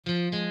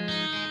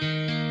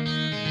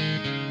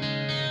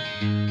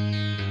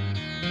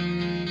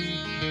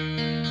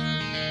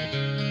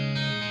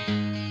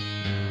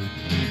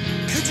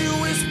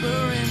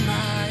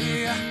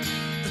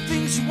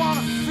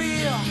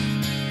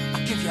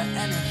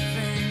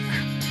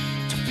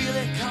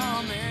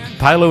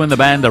Paolo and the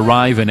band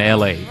arrive in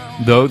LA.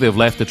 Though they've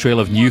left a trail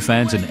of new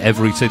fans in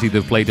every city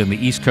they've played on the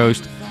East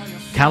Coast,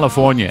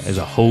 California is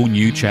a whole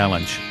new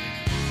challenge.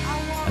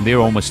 And they're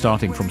almost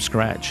starting from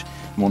scratch.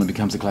 Morning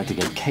becomes eclectic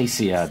at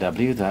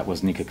KCRW. That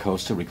was Nika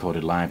Costa,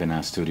 recorded live in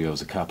our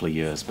studios a couple of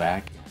years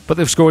back. But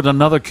they've scored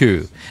another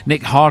coup.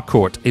 Nick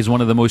Harcourt is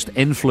one of the most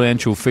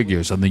influential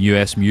figures on the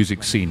US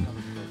music scene.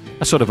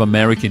 A sort of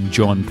American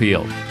John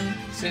Peel.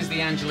 This is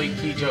the Angelique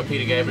Kidjo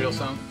Peter Gabriel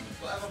song.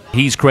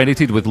 He's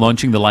credited with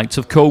launching the likes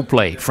of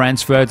Coldplay,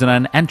 Franz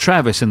Ferdinand and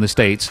Travis in the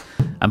States,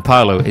 and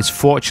Paolo is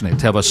fortunate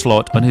to have a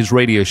slot on his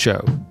radio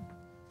show.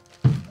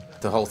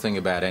 The whole thing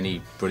about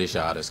any British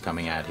artist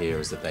coming out here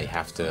is that they've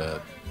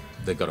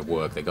got to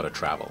work, they've got to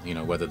travel, you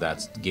know, whether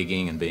that's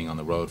gigging and being on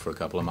the road for a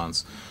couple of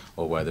months,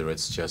 or whether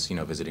it's just, you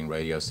know, visiting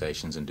radio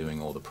stations and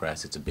doing all the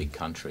press. It's a big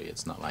country.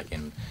 It's not like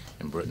in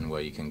Britain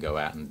where you can go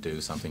out and do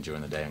something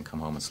during the day and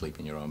come home and sleep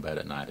in your own bed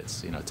at night.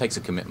 It's, you know, it takes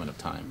a commitment of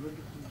time.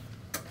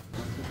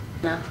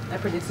 No, I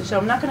produce the show.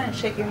 I'm not going to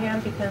shake your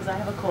hand because I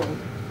have a cold.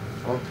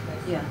 Oh?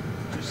 Yeah.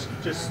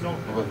 Just snort.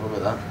 What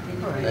about that?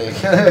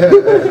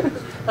 Right.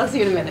 I'll see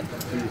you in a minute.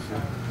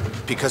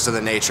 Because of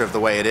the nature of the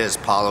way it is,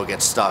 Paolo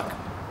gets stuck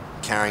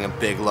carrying a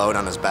big load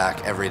on his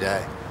back every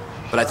day.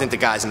 But I think the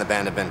guys in the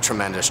band have been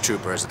tremendous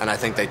troopers, and I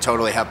think they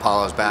totally have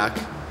Paolo's back,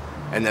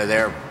 and they're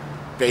there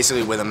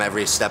basically with him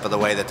every step of the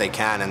way that they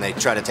can, and they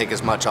try to take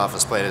as much off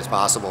his plate as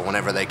possible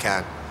whenever they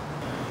can.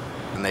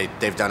 And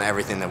they've done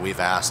everything that we've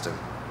asked, and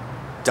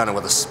done it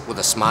with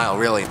a smile,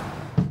 really.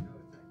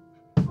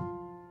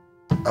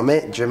 I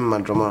met Jim,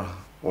 my drummer,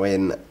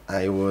 when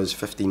I was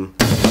 15.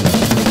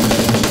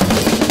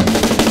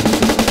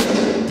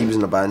 He was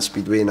in the band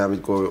Speedway, and I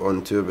would go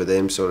on tour with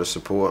them, sort of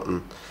support,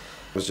 and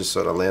I was just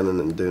sort of learning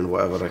and doing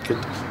whatever I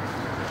could.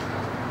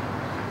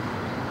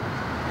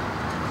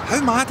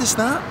 How mad is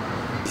that?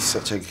 He's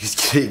such a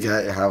great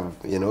guy to have,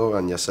 you know,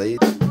 on your side.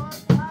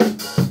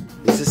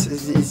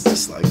 He's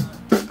just like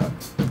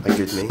a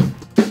good mate.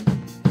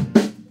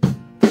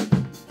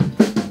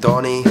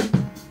 Donnie,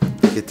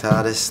 the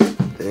guitarist,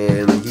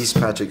 he's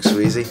Patrick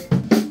Swayze.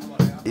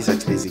 He's a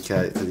crazy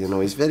character, you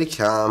know. He's very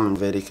calm and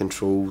very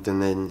controlled,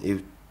 and then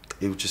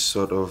he'll just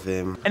sort of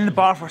in the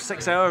bar for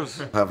 6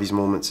 hours. Have his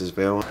moments as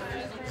well.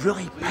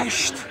 Really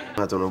pissed.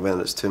 I don't know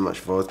whether it's too much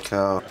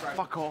vodka.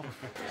 Fuck off.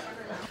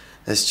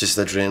 It's just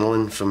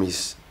adrenaline from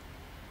his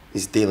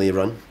daily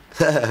run.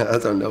 I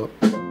don't know.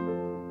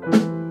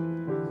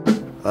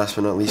 Last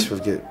but not least,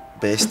 we've got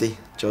Bestie,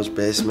 George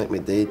Best, Mick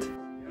McDade.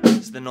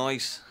 It's the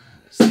noise.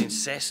 It's the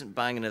incessant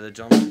banging of the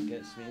drums that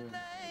gets me.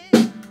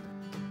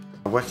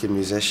 A wicked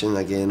musician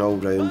again, all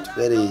round.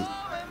 Very,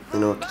 you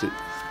know,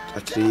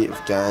 a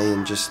creative guy,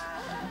 and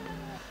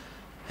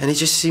he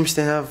just seems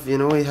to have, you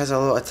know, he has a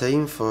lot of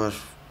time for,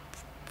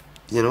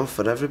 you know,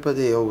 for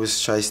everybody. He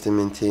always tries to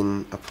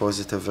maintain a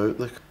positive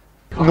outlook.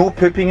 No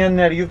pooping in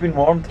there, you've been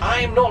warned.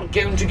 I'm not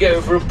going to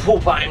go for a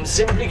poop, I'm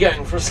simply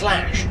going for a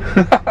slash.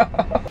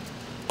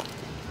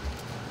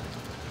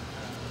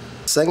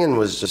 Singing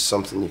was just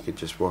something you could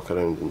just walk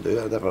around and do.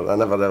 I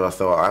never ever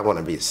thought I want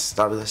to be at the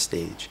start of the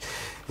stage.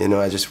 You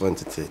know, I just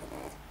wanted to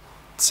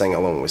sing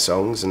along with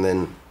songs, and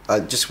then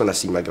when I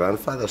see my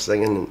grandfather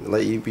singing, and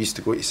like we used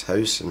to go to his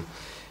house, and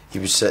he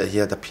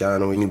had a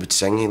piano and he would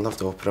sing. He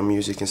loved opera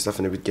music and stuff,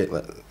 and he would get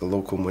like the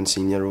local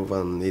Monsignor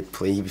over, and he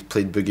played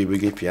boogie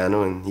woogie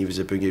piano, and he was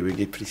a boogie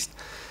woogie priest.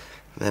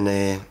 And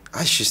I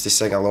used to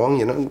sing along,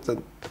 you know.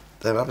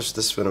 I was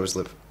this when I was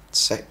like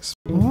 6.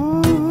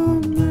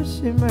 Oh,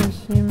 mercy,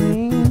 mercy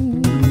me.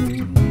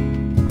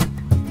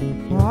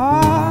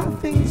 Oh,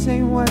 things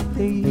ain't what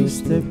they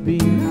used to be.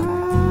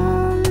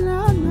 No,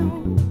 no,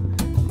 no.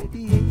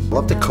 I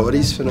loved the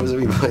Corries when I was a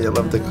wee boy. I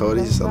loved the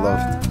Corries. I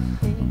loved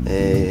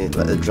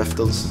like the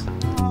Drifters.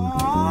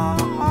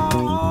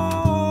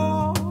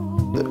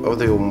 All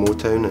the old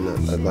Motown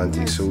and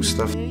Atlantic Soul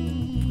stuff.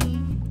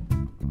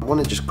 I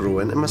want to just grow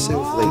into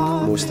myself like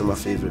most of my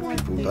favourite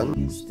people done.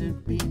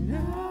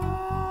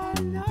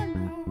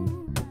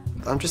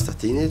 I'm just a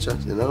teenager,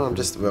 you know. I'm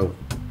just a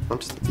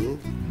teenager.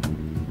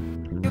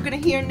 You're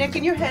going to hear Nick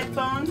in your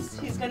headphones.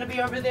 He's going to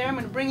be over there. I'm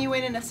going to bring you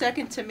in a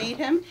second to meet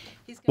him.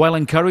 While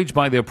encouraged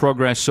by their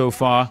progress so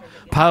far,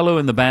 Paolo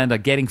and the band are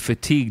getting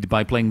fatigued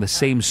by playing the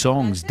same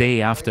songs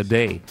day after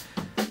day.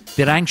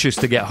 They're anxious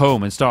to get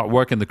home and start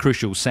working the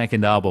crucial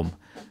second album.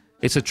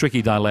 It's a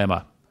tricky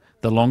dilemma.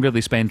 The longer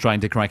they spend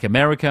trying to crack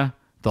America,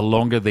 the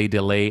longer they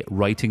delay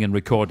writing and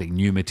recording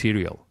new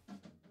material.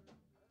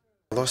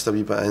 I lost a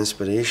wee bit of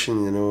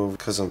inspiration, you know,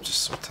 because I'm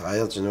just so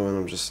tired, you know,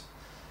 and it's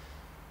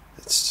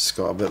just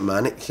got a bit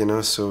manic, you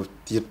know. So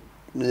you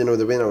know,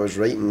 the way I was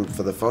writing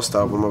for the first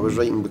album, I was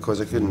writing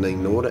because I couldn't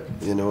ignore it,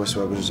 you know.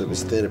 So it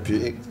was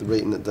therapeutic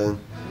writing it down.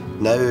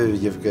 Now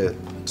you've got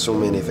so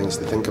many things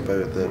to think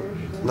about that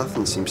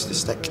nothing seems to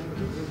stick,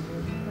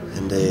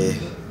 and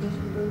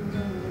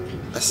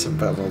that's a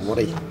bit of a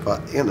worry.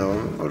 But you know,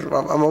 I've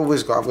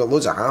got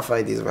loads of half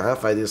ideas. My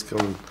half ideas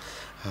coming.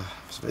 I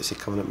was about to say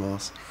coming at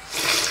Mars.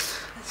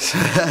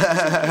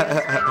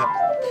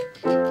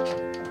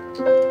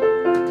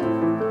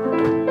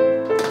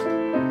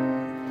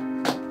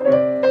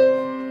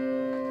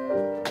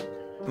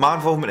 My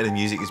involvement in the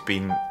music has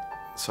been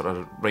sort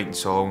of writing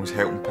songs,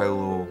 helping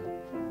Paolo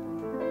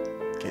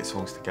get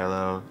songs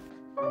together.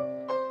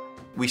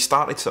 We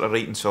started sort of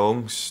writing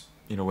songs,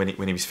 you know, when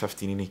he was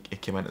 15 and he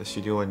came into the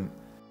studio, and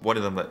one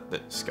of them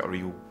that's got a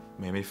real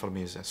memory for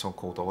me is a song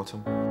called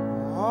Autumn.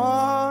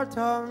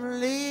 Autumn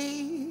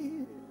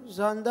leaves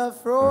on the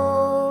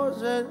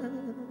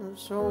frozen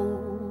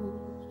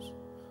souls,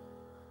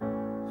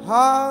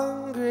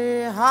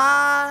 hungry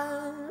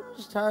hands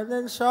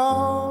turning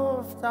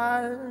soft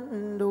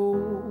and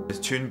old. The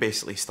tune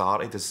basically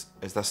started as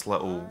this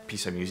little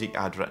piece of music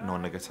I'd written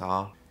on the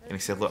guitar, and he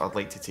said, look, I'd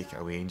like to take it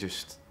away and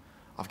just,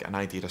 I've got an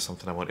idea of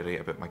something I want to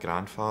write about my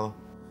grandfather.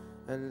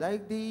 And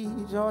like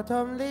these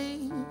autumn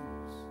leaves,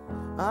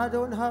 I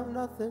don't have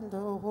nothing to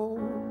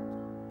hold.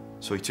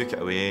 So he took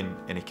it away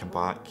and he came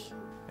back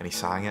and he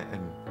sang it,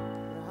 and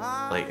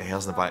like the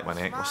hairs in the back of my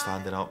neck were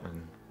standing up,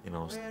 and you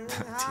know,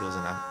 tears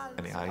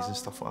in the eyes and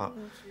stuff like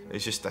that. It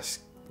was just this,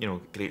 you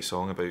know, great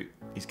song about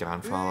his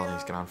grandfather and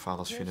his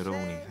grandfather's funeral,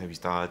 and how his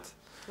dad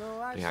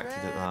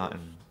reacted at that,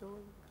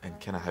 and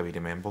kind of how he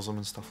remembers him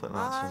and stuff like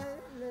that. So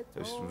it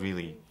was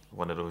really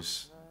one of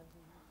those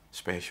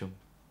special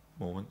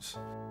moments.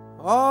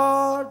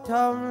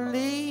 Autumn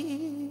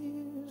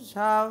leaves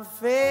have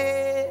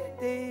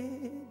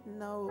faded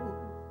now.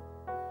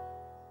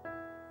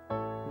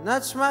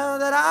 That smile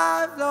that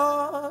I've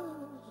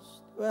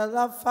lost, well,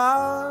 I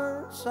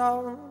found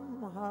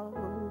somehow.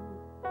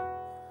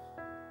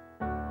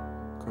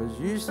 'Cause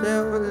you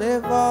still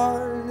live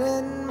on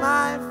in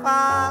my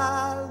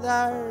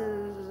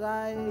father's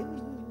eyes.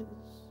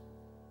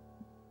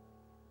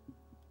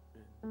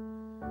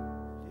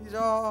 These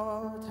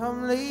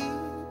autumn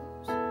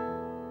leaves,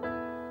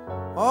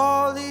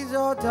 all these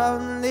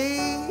autumn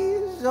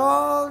leaves,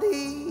 all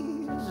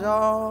these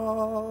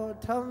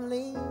autumn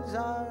leaves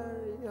are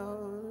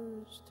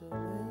yours to me.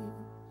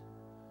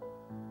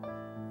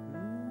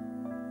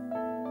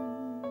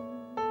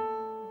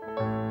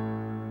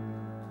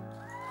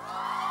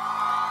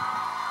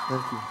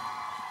 Thank you.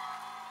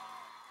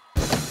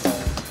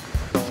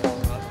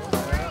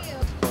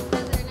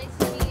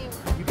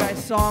 You guys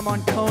saw him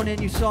on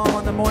Conan, you saw him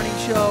on the morning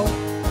show.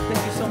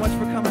 Thank you so much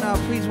for coming out.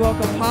 Please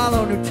welcome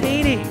Paolo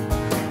Nutini.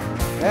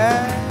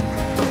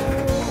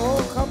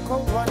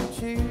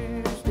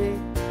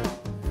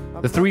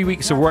 The 3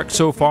 weeks of work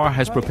so far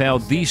has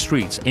propelled These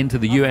Streets into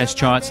the US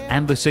charts,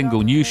 and the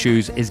single New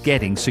Shoes is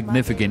getting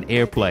significant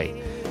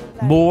airplay.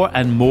 More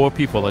and more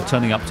people are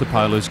turning up to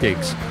Paolo's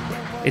gigs.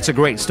 It's a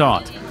great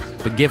start,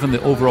 but given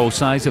the overall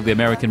size of the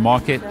American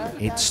market,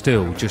 it's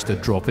still just a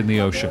drop in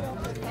the ocean.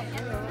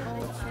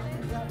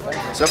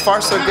 So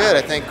far, so good.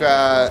 I think,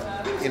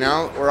 you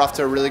know, we're off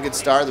to a really good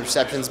start. The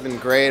reception's been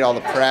great, all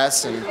the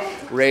press and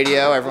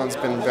radio. Everyone's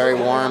been very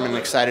warm and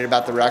excited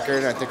about the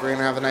record. I think we're going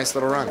to have a nice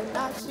little run.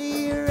 I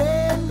see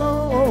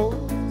rainbows,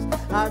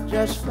 I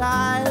just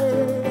fly.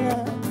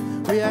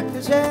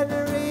 Represent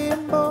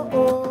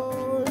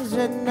rainbows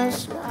in the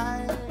sky.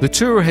 The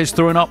tour has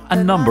thrown up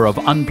a number of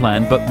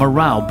unplanned but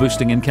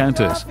morale-boosting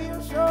encounters.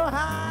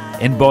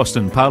 In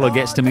Boston, Paolo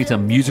gets to meet a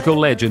musical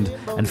legend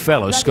and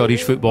fellow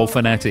Scottish football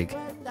fanatic.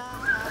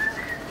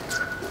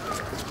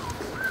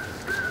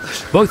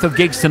 Both have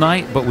gigs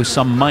tonight, but with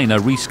some minor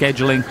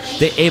rescheduling,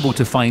 they're able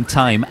to find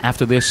time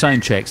after their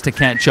sound checks to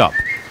catch up.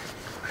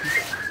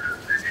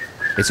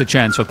 It's a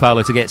chance for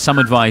Paolo to get some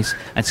advice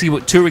and see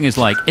what touring is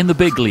like in the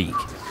big league.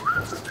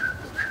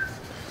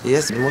 He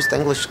is the most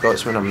English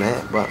Scotsman I've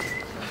met, but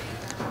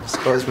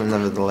Scotsman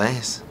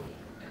nevertheless.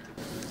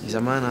 He's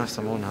a man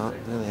after my own heart,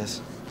 really is.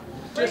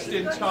 Just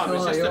in time,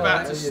 it's just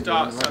about to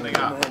start something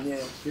up.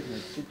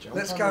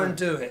 Let's go and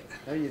do it.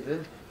 How you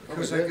do?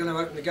 Because they're going to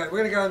open the gate.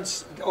 We're going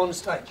to go on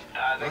stage.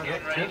 I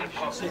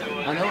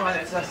know,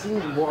 I've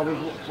seen what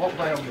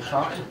way on the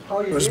chart.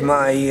 It was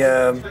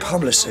my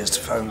publicist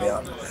phoned me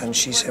up, and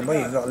she said, well,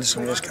 you've got to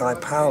listen to this guy,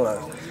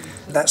 Paolo.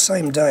 That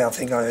same day, I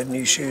think I heard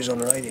New Shoes on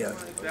the radio.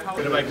 We're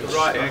going to make it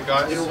right here,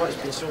 guys.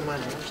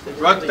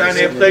 Right down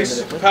here,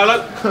 please.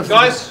 Paolo,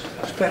 guys.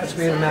 It's better to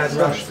be in a mad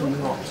rush than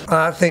not.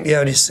 I think the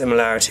only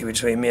similarity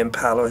between me and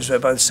Paolo is we're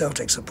both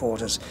Celtic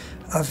supporters.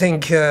 I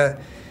think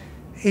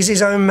he's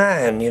his own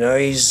man, you know.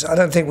 I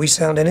don't think we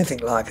sound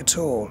anything alike at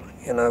all.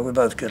 You know, we're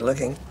both good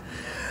looking.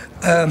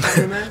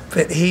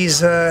 But he's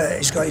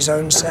got his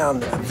own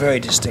sound, a very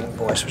distinct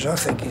voice, which I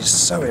think is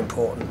so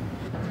important.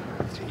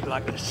 You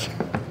like this?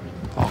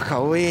 Oh,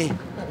 can we?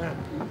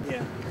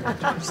 Yeah,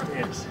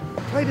 downstairs.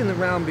 Played in the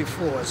round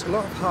before. It's a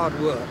lot of hard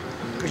work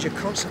because you're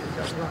constantly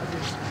just like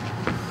this.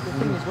 The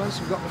thing is, once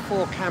you've got the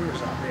 4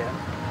 cameras up here,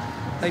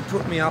 they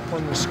put me up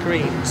on the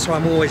screen, so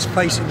I'm always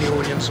facing the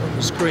audience on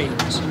the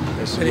screens.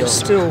 But it's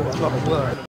still a lot of work.